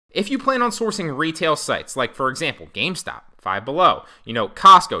If you plan on sourcing retail sites, like for example, GameStop, Five Below,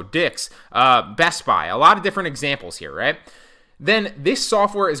 Costco, Dick's, Best Buy, a lot of different examples here, right? Then this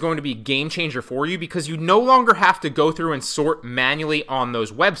software is going to be a game changer for you because you no longer have to go through and sort manually on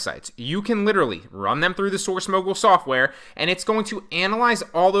those websites. You can literally run them through the Sourcemogul software and it's going to analyze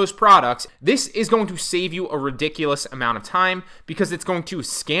all those products. This is going to save you a ridiculous amount of time because it's going to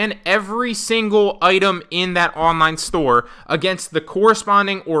scan every single item in that online store against the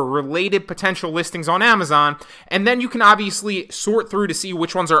corresponding or related potential listings on Amazon, and then you can obviously sort through to see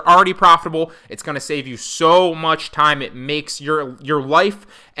which ones are already profitable. It's going to save you so much time. It makes your life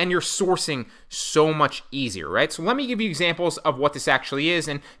and your sourcing so much easier, right? So let me give you examples of what this actually is,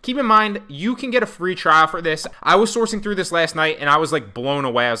 and keep in mind you can get a free trial for this. I was sourcing through this last night and I was like blown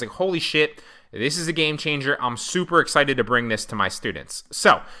away. I was like, holy shit, this is a game changer. I'm super excited to bring this to my students.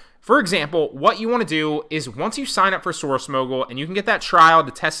 So for example, what you want to do is once you sign up for Sourcemogul, and you can get that trial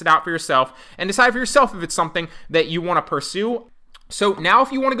to test it out for yourself and decide for yourself if it's something that you want to pursue. So now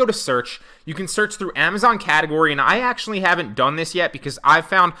if you want to go to search, you can search through Amazon category, and I actually haven't done this yet because I've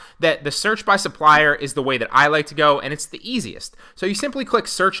found that the search by supplier is the way that I like to go, and it's the easiest. So you simply click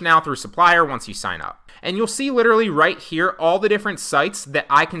search now through supplier once you sign up. And you'll see literally right here all the different sites that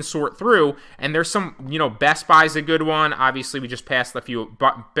I can sort through, and there's some, Best Buy's a good one. Obviously, we just passed a few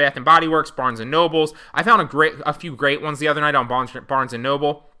Bath and Body Works, Barnes and Nobles. I found a few great ones the other night on Barnes and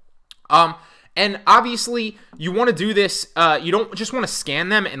Noble. And obviously, you want to do this, you don't just want to scan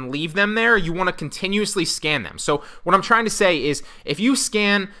them and leave them there. You want to continuously scan them. So what I'm trying to say is if you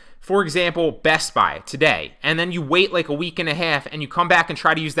scan, for example, Best Buy today, and then you wait like a week and a half and you come back and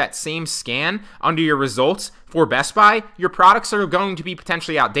try to use that same scan under your results for Best Buy, your products are going to be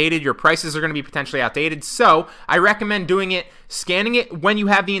potentially outdated. Your prices are going to be potentially outdated. So I recommend doing it, scanning it when you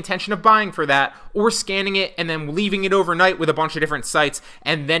have the intention of buying for that, or scanning it and then leaving it overnight with a bunch of different sites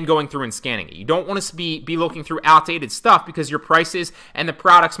and then going through and scanning it. You don't want to be looking through outdated stuff because your prices and the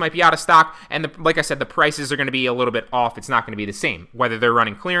products might be out of stock, and like I said, the prices are going to be a little bit off. It's not going to be the same, whether they're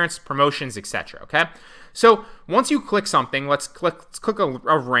running clearance, promotions, etc. Okay? So once you click something, let's click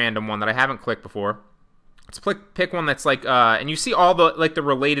a random one that I haven't clicked before. Let's pick one that's like, and you see all the the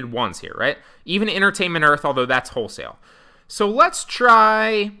related ones here, right? Even Entertainment Earth, although that's wholesale. So let's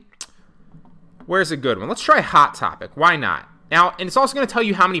try, where's a good one? Let's try Hot Topic. Why not? Now, and it's also going to tell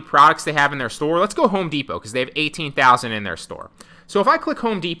you how many products they have in their store. Let's go Home Depot because they have 18,000 in their store. So if I click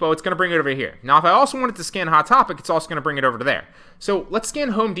Home Depot, it's going to bring it over here. Now, if I also wanted to scan Hot Topic, it's also going to bring it over to there. So let's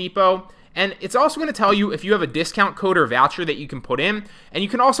scan Home Depot. And it's also going to tell you if you have a discount code or voucher that you can put in. And you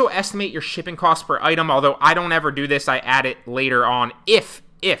can also estimate your shipping costs per item, although I don't ever do this. I add it later on if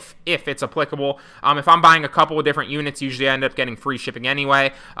it's applicable. If I'm buying a couple of different units, usually I end up getting free shipping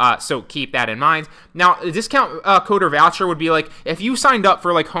anyway, so keep that in mind. Now, the discount code or voucher would be like if you signed up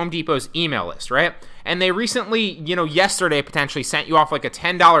for like Home Depot's email list, right? And they recently, yesterday potentially sent you off like a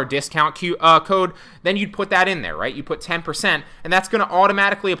 $10 discount code, then you'd put that in there, right? You put 10%, and that's going to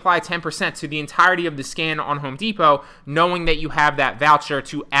automatically apply 10% to the entirety of the scan on Home Depot, knowing that you have that voucher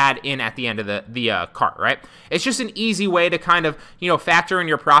to add in at the end of the cart, right? It's just an easy way to kind of, factor in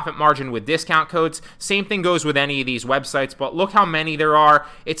your profit margin with discount codes. Same thing goes with any of these websites, but look how many there are.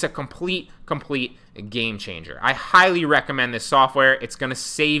 It's a complete game changer. I highly recommend this software. It's going to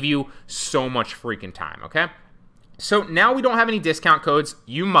save you so much freaking time, okay? So now we don't have any discount codes.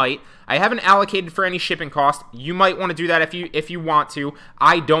 You might. I haven't allocated for any shipping cost. You might want to do that if you want to.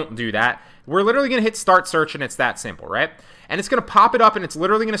 I don't do that. We're literally going to hit start search, and it's that simple, right? And it's going to pop it up, and it's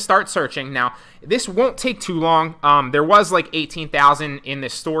literally going to start searching. Now, this won't take too long. There was like 18,000 in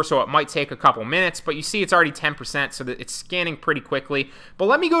this store, so it might take a couple minutes, but you see it's already 10%, so that it's scanning pretty quickly. But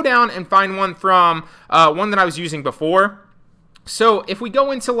let me go down and find one from one that I was using before. So if we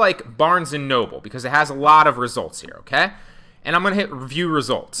go into like Barnes and Noble, because it has a lot of results here, okay? And I'm going to hit review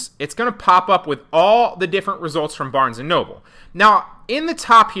results. It's going to pop up with all the different results from Barnes and Noble. Now, in the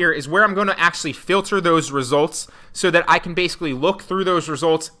top here is where I'm going to actually filter those results so that I can basically look through those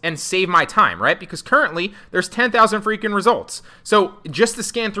results and save my time, right? Because currently there's 10,000 freaking results. So just to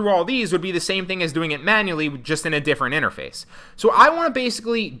scan through all these would be the same thing as doing it manually, just in a different interface. So I want to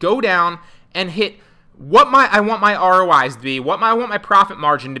basically go down and hit what I want my ROIs to be, what I want my profit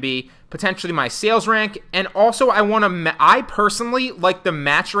margin to be, potentially my sales rank, and also I personally like the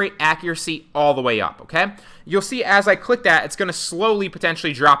match rate accuracy all the way up, okay? You'll see as I click that, it's going to slowly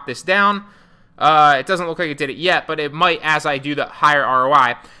potentially drop this down. It doesn't look like it did it yet, but it might as I do the higher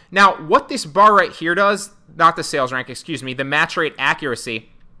ROI. Now, what this bar right here does, not the sales rank, excuse me, the match rate accuracy,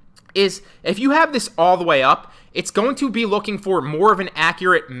 is if you have this all the way up, it's going to be looking for more of an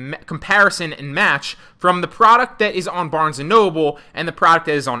accurate comparison and match from the product that is on Barnes & Noble and the product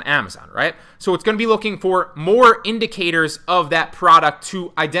that is on Amazon, right? So it's going to be looking for more indicators of that product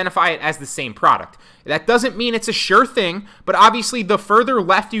to identify it as the same product. That doesn't mean it's a sure thing, but obviously the further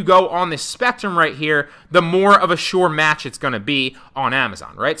left you go on this spectrum right here, the more of a sure match it's going to be on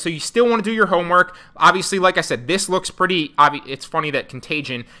Amazon, right? So you still want to do your homework. Obviously, like I said, this looks pretty obvious. It's funny that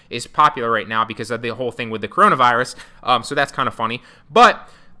Contagion is popular right now because of the whole thing with the coronavirus, so that's kind of funny. But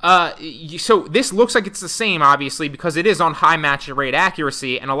so this looks like it's the same, obviously, because it is on high match rate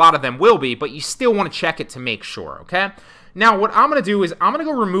accuracy, and a lot of them will be, but you still want to check it to make sure, okay? Now, what I'm going to do is I'm going to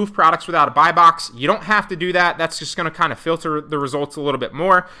go remove products without a buy box. You don't have to do that. That's just going to kind of filter the results a little bit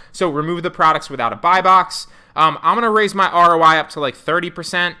more. So remove the products without a buy box. I'm going to raise my ROI up to like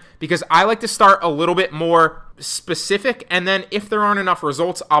 30% because I like to start a little bit more specific, and then if there aren't enough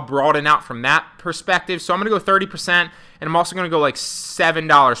results, I'll broaden out from that perspective. So I'm going to go 30%, and I'm also going to go like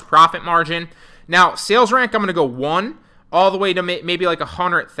 $7 profit margin. Now, sales rank, I'm going to go 1 all the way to maybe like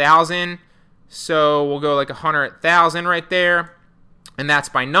 100,000. So we'll go like 100,000 right there, and that's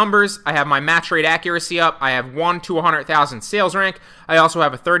by numbers. I have my match rate accuracy up. I have 1 to 100,000 sales rank. I also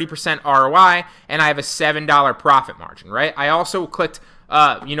have a 30% ROI, and I have a $7 profit margin, right? I also clicked,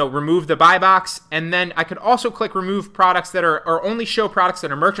 remove the buy box, and then I could also click remove products that are, or only show products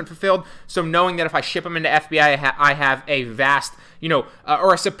that are merchant fulfilled. So knowing that if I ship them into FBA, I have a vast,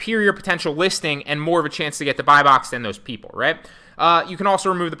 or a superior potential listing and more of a chance to get the buy box than those people, right? You can also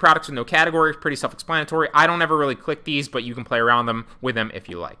remove the products with no category. Pretty self-explanatory. I don't ever really click these, but you can play around with them if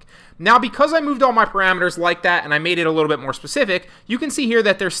you like. Now, because I moved all my parameters like that and I made it a little bit more specific, you can see here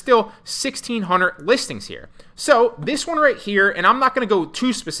that there's still 1,600 listings here. So this one right here, and I'm not going to go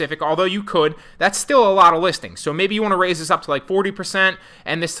too specific, although you could, that's still a lot of listings. So maybe you want to raise this up to like 40%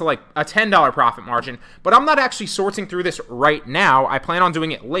 and this to like a $10 profit margin, but I'm not actually sorting through this right now. I plan on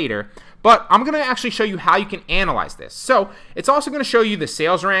doing it later. But I'm going to actually show you how you can analyze this. So it's also going to show you the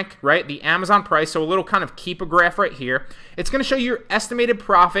sales rank, right? The Amazon price, so a little kind of keep a graph right here. It's going to show you your estimated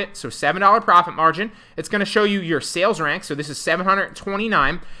profit, so $7 profit margin. It's going to show you your sales rank, so this is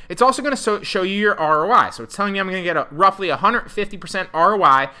 729. It's also going to show you your ROI. So it's telling me I'm going to get a roughly 150%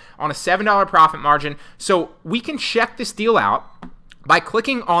 ROI on a $7 profit margin. So we can check this deal out by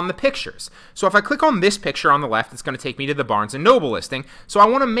clicking on the pictures. So if I click on this picture on the left, it's going to take me to the Barnes & Noble listing. So I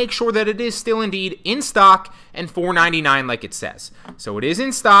want to make sure that it is still indeed in stock and $4.99 like it says. So it is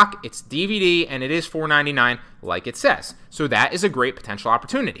in stock, it's DVD, and it is $4.99 like it says. So that is a great potential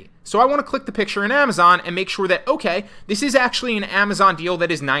opportunity. So I want to click the picture in Amazon and make sure that, okay, this is actually an Amazon deal that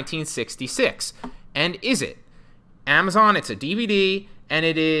is $19.66. And is it? Amazon, it's a DVD, and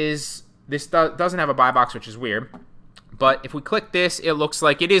it is, this doesn't have a buy box, which is weird. But if we click this, it looks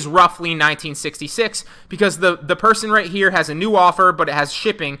like it is roughly $19.66 because the person right here has a new offer, but it has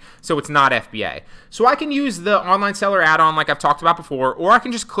shipping, so it's not FBA. So I can use the online seller add-on like I've talked about before, or I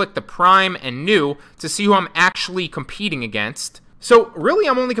can just click the prime and new to see who I'm actually competing against. So really,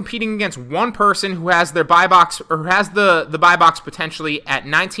 I'm only competing against one person who has their buy box, or has the buy box potentially at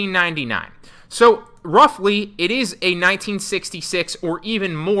 $19.99. So roughly, it is a $19.66 or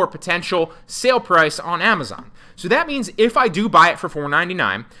even more potential sale price on Amazon. So that means if I do buy it for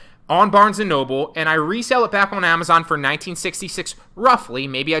 $4.99 on Barnes & Noble and I resell it back on Amazon for $19.66 roughly,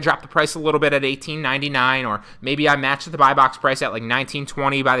 maybe I drop the price a little bit at $18.99, or maybe I match the buy box price at like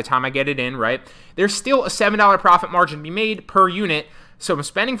 $19.20 by the time I get it in, right? There's still a $7 profit margin to be made per unit. So I'm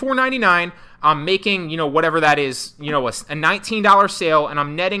spending $4.99, I'm making, whatever that is, a $19 sale, and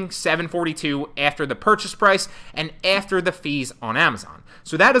I'm netting $7.42 after the purchase price and after the fees on Amazon.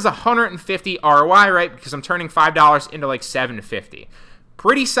 So that is 150 ROI, right? Because I'm turning $5 into like $7.50.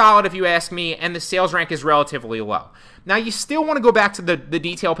 Pretty solid if you ask me, and the sales rank is relatively low. Now, you still want to go back to the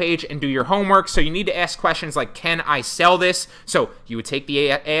detail page and do your homework, so you need to ask questions like, can I sell this? So you would take the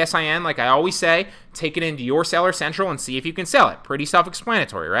ASIN, like I always say, take it into your Seller Central and see if you can sell it. Pretty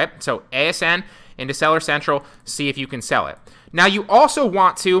self-explanatory, right? So ASN into Seller Central, see if you can sell it. Now, you also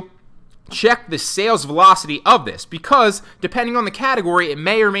want to check the sales velocity of this, because depending on the category, it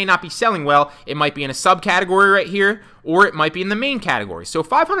may or may not be selling well. It might be in a subcategory right here, or it might be in the main category. So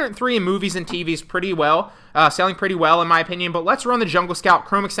 503 in movies and TVs pretty well, selling pretty well in my opinion, but let's run the Jungle Scout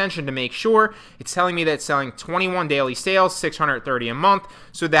Chrome extension to make sure. It's telling me that it's selling 21 daily sales, 630 a month,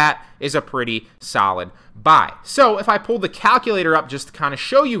 so that is a pretty solid buy. So if I pull the calculator up just to kind of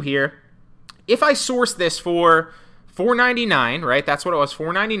show you here, if I source this for $4.99, right, that's what it was,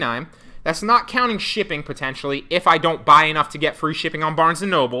 $4.99, That's not counting shipping potentially if I don't buy enough to get free shipping on Barnes &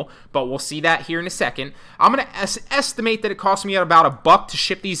 Noble, but we'll see that here in a second. I'm going to estimate that it costs me about $1 to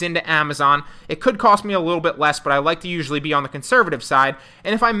ship these into Amazon. It could cost me a little bit less, but I like to usually be on the conservative side.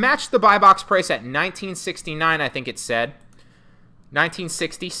 And if I match the buy box price at $19.69, I think it said,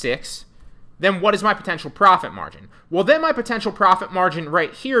 $19.66, then what is my potential profit margin? Well, then my potential profit margin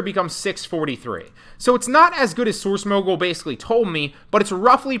right here becomes $6.43. So it's not as good as Sourcemogul basically told me, but it's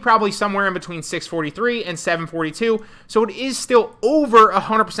roughly probably somewhere in between $6.43 and $7.42. So it is still over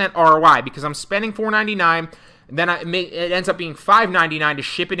 100% ROI because I'm spending $4.99. Then it ends up being $5.99 to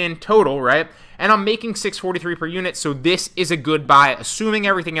ship it in total, right? And I'm making $6.43 per unit, so this is a good buy, assuming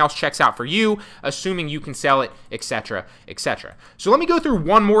everything else checks out for you, assuming you can sell it, etc., etc. So let me go through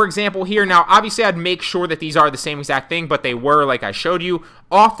one more example here. Now, obviously, I'd make sure that these are the same exact thing, but they were, like I showed you.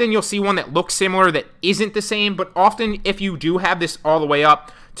 Often, you'll see one that looks similar that isn't the same, but often, if you do have this all the way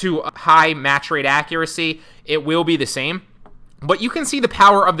up to high match rate accuracy, it will be the same. But you can see the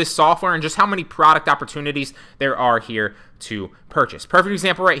power of this software and just how many product opportunities there are here to purchase. Perfect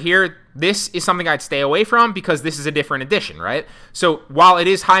example right here. This is something I'd stay away from because this is a different edition, right? So while it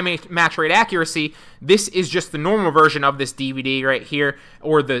is high match rate accuracy, this is just the normal version of this DVD right here,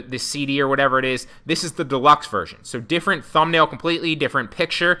 or the CD or whatever it is. This is the deluxe version. So different thumbnail completely, different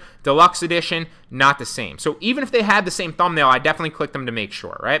picture. Deluxe edition, not the same. So even if they had the same thumbnail, I definitely click them to make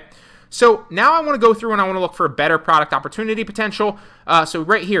sure, right? So now I want to go through and I want to look for a better product opportunity potential. So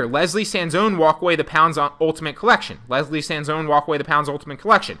right here, Leslie Sanzone Walk Away the Pounds Ultimate Collection. Leslie Sanzone Walk Away the Pounds Ultimate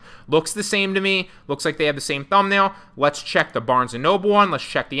Collection. Looks the same to me. Looks like they have the same thumbnail. Let's check the Barnes & Noble one. Let's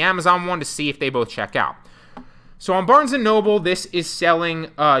check the Amazon one to see if they both check out. So on Barnes & Noble, this is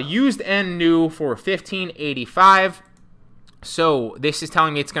selling used and new for $15.85. So this is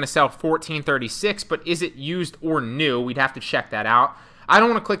telling me it's going to sell $14.36, but is it used or new? We'd have to check that out. I don't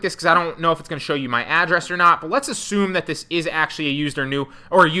want to click this because I don't know if it's going to show you my address or not, but let's assume that this is actually a used or new,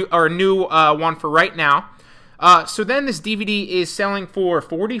 or a new one for right now. So then this DVD is selling for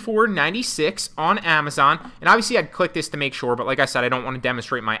 $44.96 on Amazon, and obviously I'd click this to make sure, but like I said, I don't want to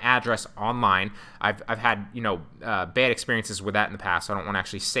demonstrate my address online. I've had, you know, bad experiences with that in the past, so I don't want to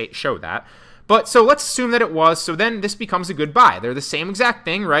actually show that. But so let's assume that it was, so then this becomes a good buy. They're the same exact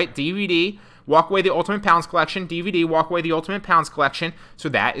thing, right? DVD, Walk Away the Ultimate Pounds Collection, DVD, Walk Away the Ultimate Pounds Collection. So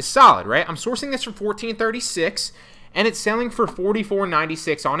that is solid, right? I'm sourcing this for $14.36, and it's selling for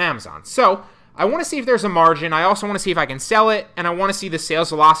 $44.96 on Amazon. So I want to see if there's a margin. I also want to see if I can sell it, and I want to see the sales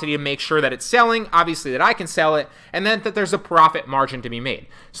velocity to make sure that it's selling, obviously that I can sell it, and then that there's a profit margin to be made.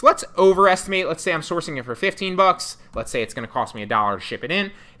 So let's overestimate. Let's say I'm sourcing it for 15 bucks. Let's say it's going to cost me $1 to ship it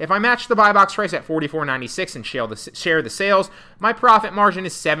in. If I match the buy box price at $44.96 and share the sales, my profit margin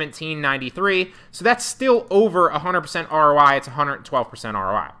is $17.93. So that's still over 100% ROI. It's 112%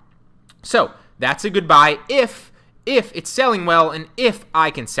 ROI. So that's a good buy if it's selling well and if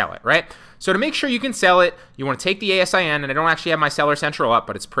I can sell it, right? So to make sure you can sell it, you want to take the ASIN, and I don't actually have my Seller Central up,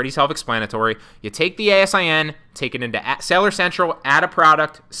 but it's pretty self-explanatory. You take the ASIN, take it into Seller Central, add a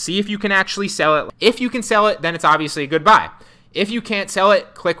product, see if you can actually sell it. If you can sell it, then it's obviously a good buy. If you can't sell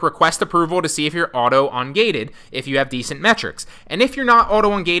it, click Request Approval to see if you're auto-ungated, if you have decent metrics. And if you're not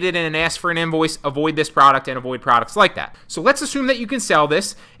auto-ungated and ask for an invoice, avoid this product and avoid products like that. So let's assume that you can sell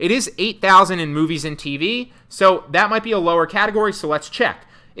this. It is $8,000 in movies and TV, so that might be a lower category, so let's check.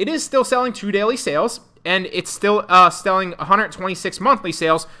 It is still selling 2 daily sales, and it's still selling 126 monthly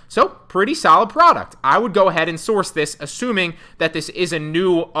sales, so pretty solid product. I would go ahead and source this, assuming that this is a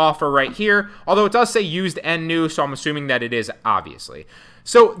new offer right here, although it does say used and new, so I'm assuming that it is, obviously.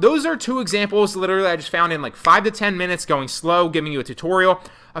 So those are 2 examples, literally, I just found in like 5 to 10 minutes, going slow, giving you a tutorial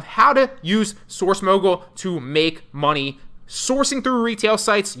of how to use Sourcemogul to make money sourcing through retail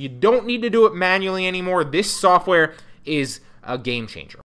sites. You don't need to do it manually anymore. This software is a game changer.